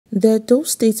The Edo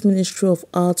State Ministry of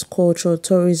Arts, Culture,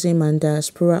 Tourism and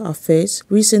Diaspora Affairs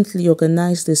recently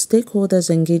organized a stakeholders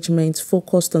engagement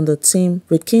focused on the theme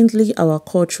Rekindling Our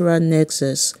Cultural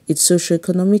Nexus, its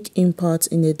socio-economic impact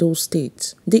in Edo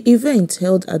State. The event,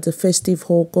 held at the Festive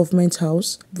Hall Government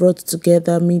House, brought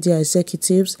together media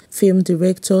executives, film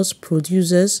directors,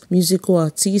 producers, musical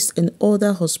artists and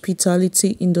other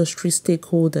hospitality industry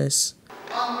stakeholders.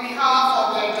 On behalf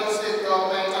of the Edo State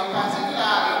Government, and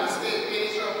particularly the State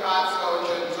Ministry of Arts,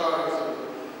 Culture and Tourism,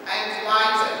 I'm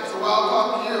delighted to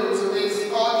welcome you to this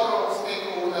cultural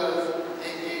stakeholders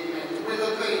engagement with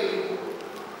the theme,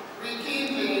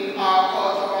 Rekindling Our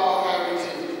Cultural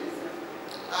Heritage,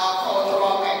 Our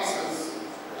Cultural Nexus,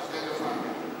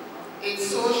 its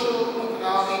social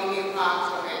economic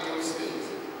impact on Edo State.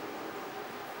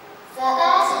 For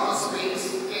us in the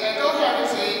space, the Edo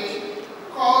Heritage,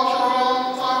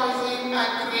 cultural, tourism,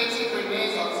 and creative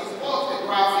renaissance is both a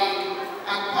graphic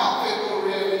and palpable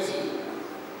reality,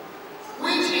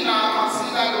 which in our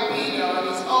considered opinion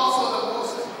is also the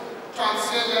most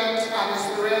transcendent and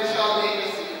experiential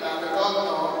legacy that the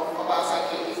governor of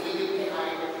Obaseki is leaving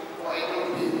behind for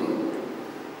Edo people.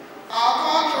 Our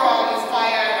cultural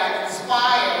inspired and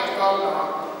inspired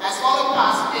governor has for the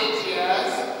past 8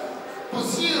 years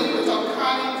pursued with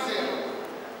uncanny zeal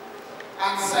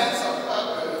and sense of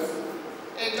purpose,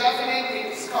 a definite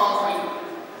rediscovery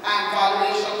and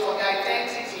valuation for the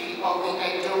identity of the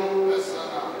Edo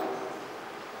persona.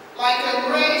 Like a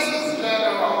racist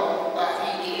general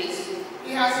that he is,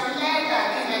 he has led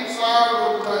an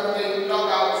inexorable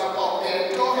dugout of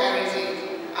the Edo heritage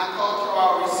and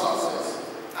cultural resources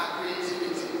and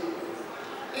creativity,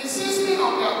 insisting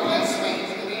on their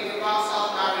placement in the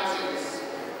universal narratives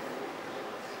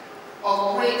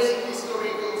of great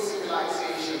historical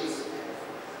civilizations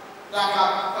that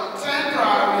have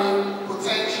contemporary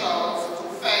potentials to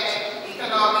fetch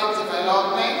economic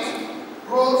development,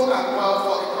 growth and wealth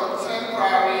for the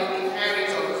contemporary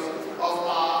inheritors of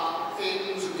our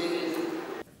thing today.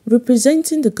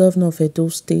 Representing the Governor of Edo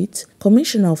State,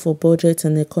 Commissioner for Budget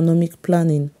and Economic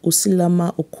Planning,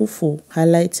 Usilama Okufo,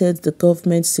 highlighted the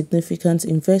government's significant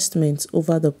investment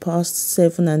over the past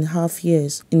 7.5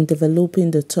 years in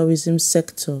developing the tourism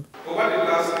sector. Over the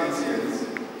last 8 years,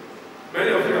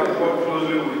 many of you have worked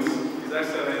closely with His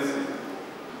Excellency,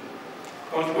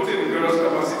 contributing in various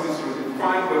capacities to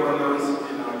refine governance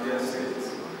in our dear state.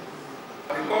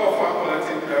 At the core of our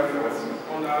collective efforts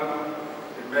under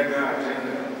the mega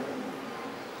agenda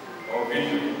or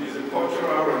vision is a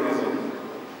cultural realism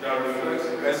that reflects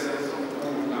the essence of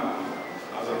who we are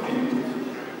as a people.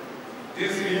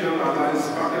 This vision aligns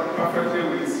perfectly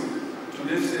with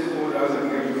today's stakeholders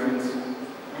engagement,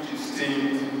 which is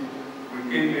themed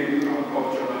Rekindling Our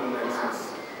Cultural Nexus.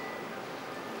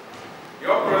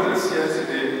 Your presence here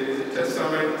today is a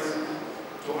testament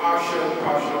to our shared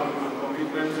passion and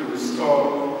commitment to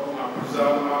restore and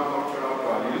preserve our cultural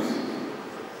values,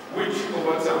 which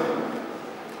over time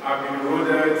have been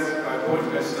eroded by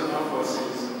both external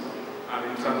forces and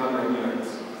internal neglect.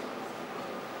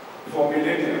 For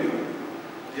millennia,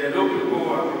 the Edo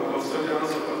people have been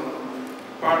custodians of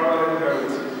a parallel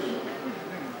heritage.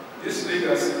 This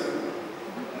legacy,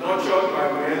 nurtured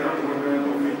by men and women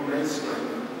of immense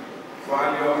strength,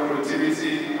 value,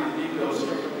 creativity, and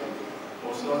industry,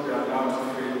 must not be allowed to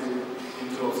fade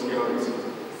into obscurity.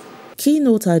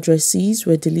 Keynote addresses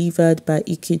were delivered by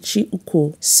Ikechi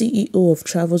Uko, CEO of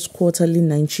Travels Quarterly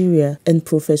Nigeria, and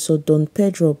Professor Don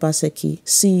Pedro Obaseki,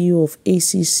 CEO of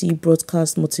ACC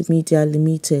Broadcast Multimedia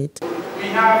Limited. We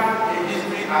have a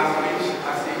history as rich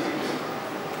as Egypt.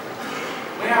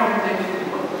 Where are we taking the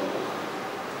money?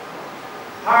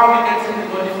 How are we getting the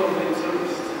money from the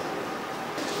tourists?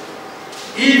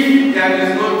 If there is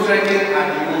no trekking at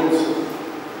the road,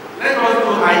 let us do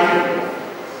hiking.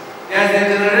 There's a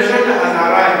generation that has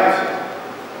arrived.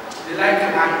 They like to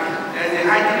hike. There's a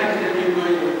hiking epidemic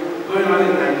going on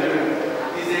in Nigeria.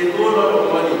 It's a whole lot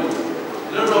of money.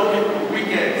 A lot of people,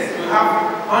 weekends. You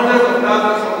have hundreds of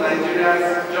thousands of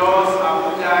Nigerians, Jos,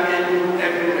 Abuja, Enugu,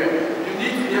 everywhere. You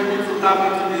need to be able to tap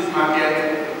into this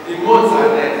market. The modes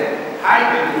are there.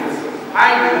 Hike the modes.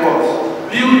 Hike the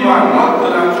walls. Build one, not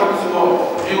Donald Trump's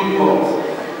wall. Build walls.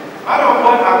 Part of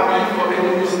what I'm doing for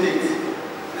Enugu State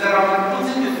that I'm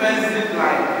putting the first zip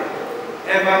line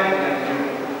ever in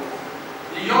Nigeria.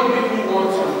 The young people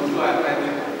want to do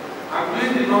Atlantic. I'm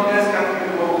doing the longest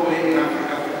camping walkway in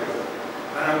Africa,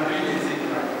 and I'm doing a zip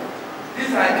line.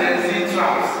 These are Gen Z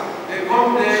traps. They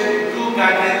come there, do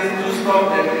gardens, do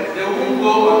stuff there. They won't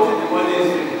go until the money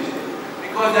is finished.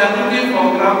 Because they are looking for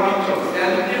ground pictures. They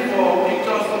are looking for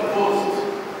pictures to post.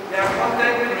 They are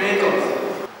content creators.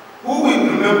 Who will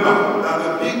remember that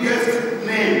the biggest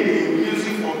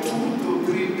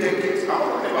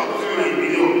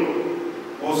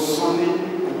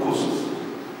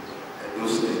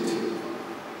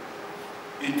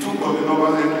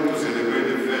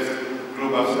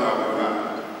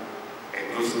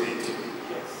Edo State.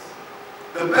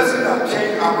 The person that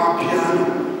changed our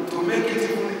piano to make it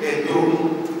even Edo.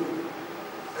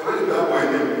 What is that boy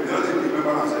name? They don't even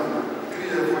remember myself now. 3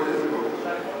 years, 4 years ago.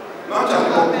 Not just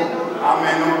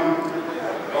Ameno.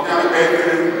 Okay,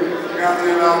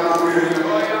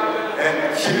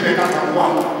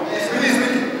 it's really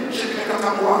speaking.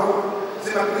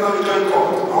 Say that you want to join court.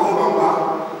 You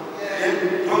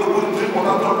want to put drink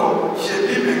water drop.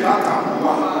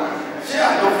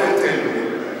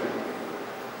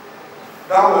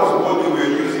 That was what they were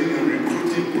using in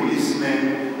recruiting policemen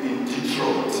in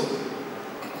Detroit.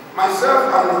 Myself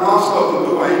and the last of the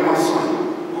Dubai, my son,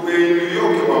 we were in New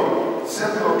York about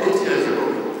 7 or 8 years ago.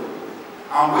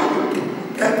 And when you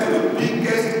get to the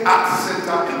biggest art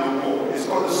center in the world, it's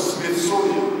called the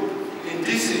Smithsonian in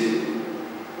DC.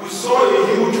 We saw a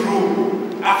huge room,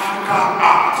 Africa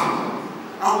art.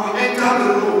 And we entered the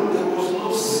room, there was no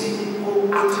single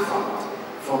artifact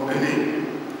from Benin.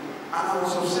 And I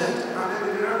was upset. And then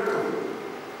the director,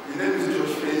 his name is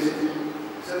Josh Facey, he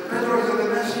said, Pedro is in the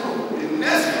next room. The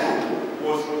next room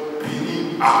was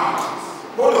Benin art.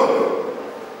 Hold on.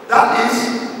 That is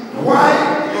why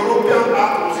European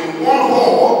art was in one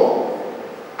hall,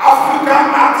 African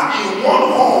art in one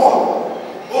hall,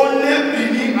 only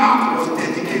Benin art was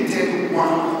dedicated one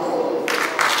hall.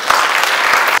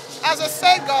 As a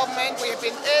state government, we've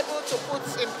been able to put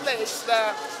in place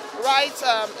the right,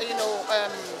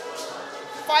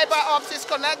 fiber optics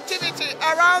connectivity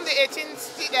around the 18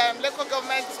 local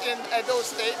governments in Edo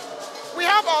State. We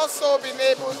have also been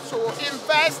able to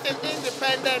invest in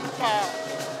independent power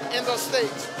in the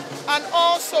state. And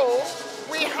also,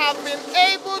 we have been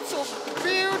able to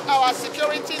build our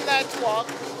security network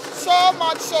so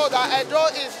much so that Edo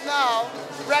is now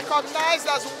recognized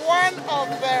as one of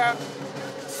the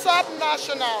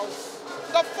subnationals,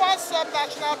 the first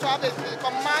subnational to have a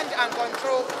command and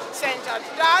control center.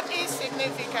 That is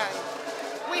significant.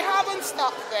 We haven't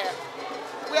stopped there.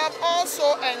 We have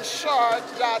also ensured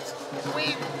that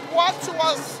we work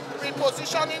towards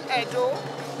repositioning Edo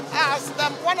as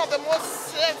one of the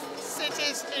most safe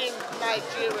cities in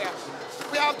Nigeria.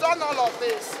 We have done all of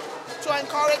this to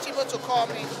encourage people to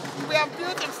come in. We have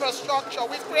built infrastructure,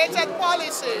 we've created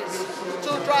policies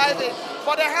to drive it,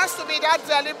 but there has to be that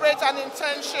deliberate and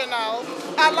intentional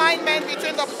alignment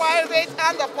between the private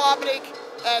and the public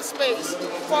space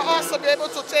for us to be able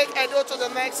to take Edo to the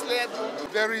next level.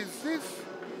 There's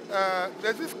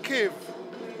this cave,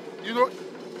 you know,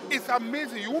 it's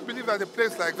amazing. You won't believe that a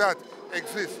place like that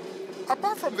exists.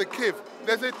 Apart from the cave,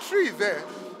 there's a tree there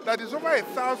that is over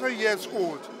 1,000 years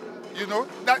old, you know,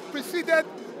 that preceded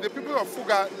the people of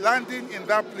Fuga landing in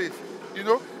that place, you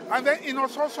know. And then it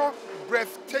was also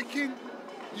breathtaking,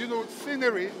 you know,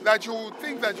 scenery that you would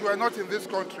think that you are not in this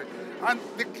country. And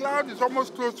the cloud is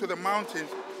almost close to the mountains.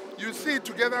 You see it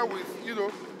together with, you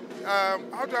know,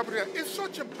 how do I put it? It's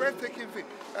such a breathtaking thing,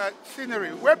 scenery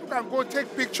where people can go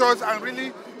take pictures and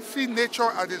really see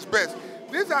nature at its best.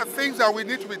 These are things that we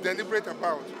need to be deliberate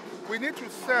about. We need to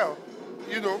sell,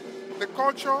 you know, the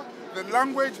culture, the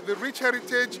language, the rich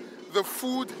heritage, the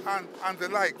food, and the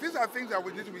like. These are things that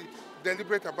we need to be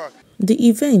deliberate about. The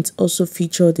event also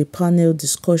featured a panel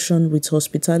discussion with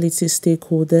hospitality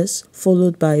stakeholders,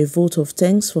 followed by a vote of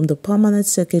thanks from the Permanent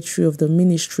Secretary of the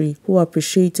Ministry, who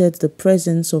appreciated the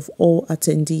presence of all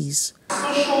attendees.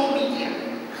 Social media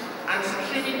and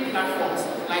streaming platforms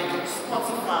like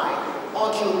Spotify,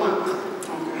 AudioMac,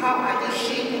 how are they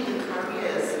shaping the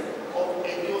careers of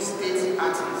Edo State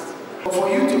artists? For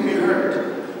you to be heard,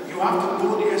 you have to go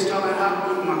the extra and have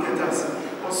good marketers.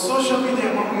 But social media,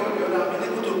 among the other, have been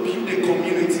able to build a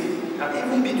community that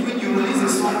even between you release a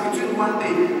song between one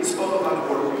day, it's all over the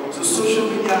world. So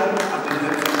social media have been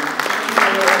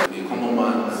helpful. The common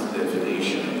man's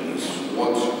definition is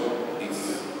what is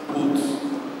put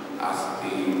as a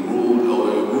rule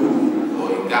or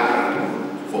a guide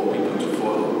for people to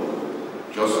follow,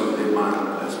 just to demand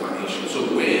explanation. So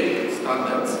when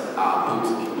standards are put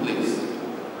in place,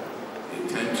 they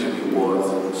tend to be worth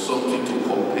something to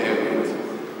compare with.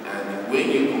 And when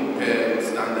you compare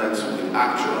standards with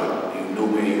actual, you know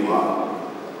where you are.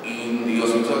 In the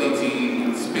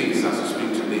hospitality space, as we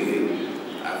speak today,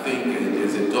 I think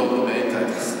there's a document that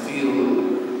is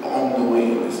still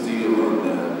ongoing, still on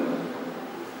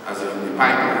as in the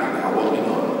pipeline that are working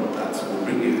on, that will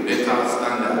bring a better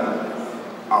standard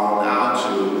on how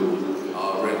to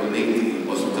regulate the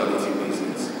hospitality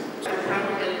business.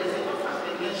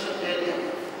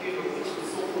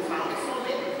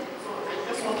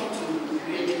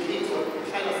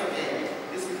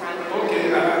 Okay,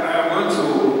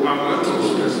 I'm going to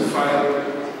specify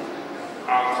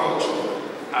our culture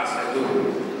as I do.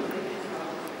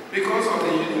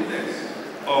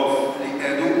 of the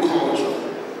Edo culture.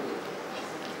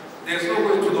 There's no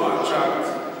way to not attract,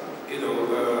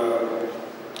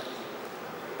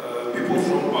 people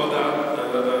from other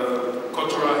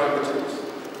cultural heritages.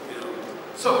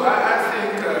 So I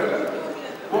think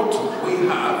what we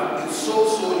have is so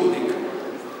unique.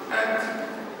 And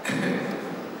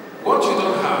what you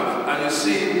don't have, and you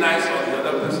see it nice on the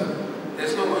other person,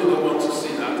 there's no way you don't want to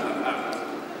see that and have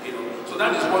it. So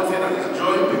that is one thing that is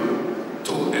drawing people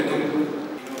to Edo.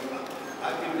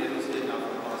 I've been in Edo State now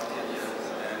for the past 10 years,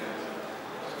 and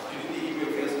during the Igbo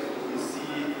festival, we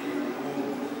see a boom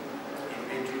in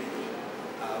patronage,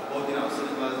 both in our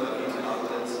cinemas, our eating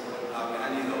outlets,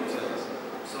 and in hotels.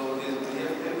 So there's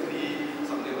definitely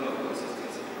some level of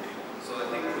consistency. So I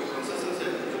think with consistency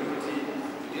and continuity,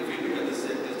 we definitely look at the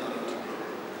sectors that need to grow.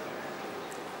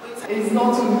 It's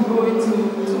not to go into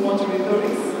too much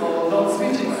rhetoric or long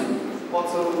speeches, but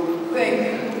to thank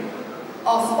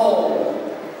us all.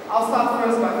 I'll start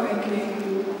first by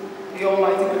thanking the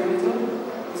Almighty Creator,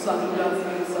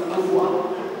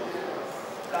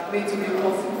 that made today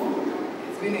possible.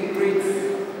 It's been a great,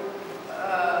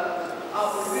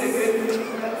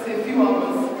 let's say, few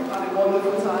hours. We've had a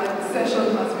wonderful time. The session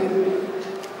has been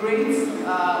great. I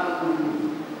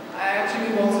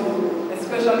actually want to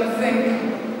especially thank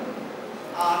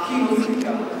our keynote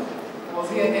speaker, who was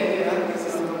here earlier. He's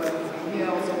here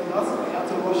also with us. We had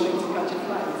to rush him to catch a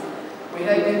flight. We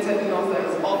heard him telling us that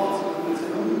he's off to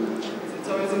Cotonou. He's a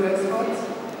tourism expert.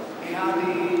 We had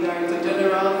the Director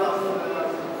General of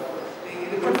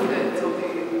the President of the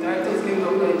Directors Guild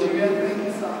of Nigeria. Thank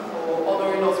you, sir, for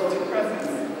honoring us with your presence.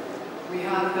 We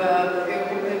had a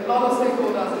lot of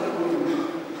stakeholders in the room.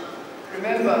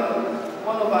 Remember,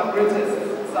 one of our greatest,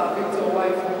 Sir Victor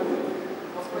Waifu,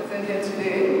 was present here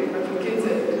today,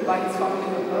 replicated by his family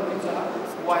member, Peter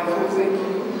Waifu. Thank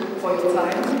you for your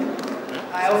time.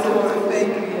 I also want to thank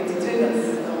the entertainers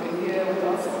that were here with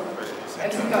us.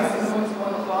 MC Casino is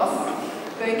one of us.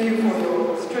 Thank you for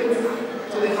your straight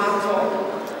to the heart talk.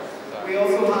 We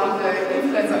also have the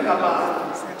influencer Kaba.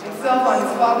 Himself and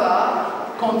his father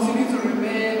continue to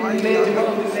remain one of the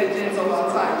legends of our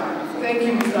time. Thank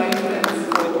you, Mr. Influence,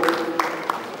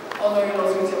 for honoring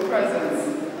us with your presence.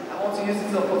 I want to use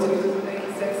this opportunity to thank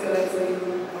His Excellency,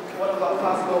 one of our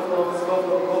past governors,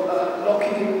 Governor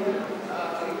Lucky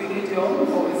Ibinidion,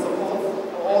 for his support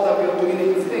for all that we are doing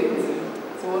in the state.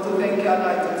 So I want to thank Ghana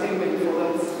Entertainment for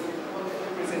that wonderful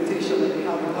presentation that they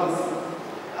have with us.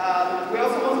 We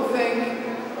also want to thank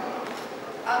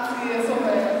Auntie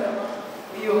Esome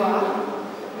Ioha.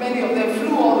 Many of them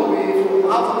flew all the way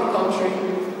from out of the country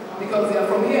because they are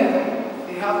from here.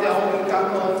 They have their own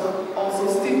cards also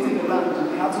steeped in the land.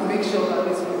 They have to make sure that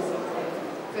this works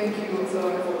out. Thank you,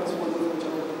 sir, for this wonderful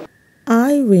job.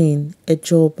 Irene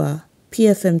Ejoba,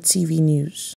 PFM TV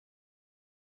News.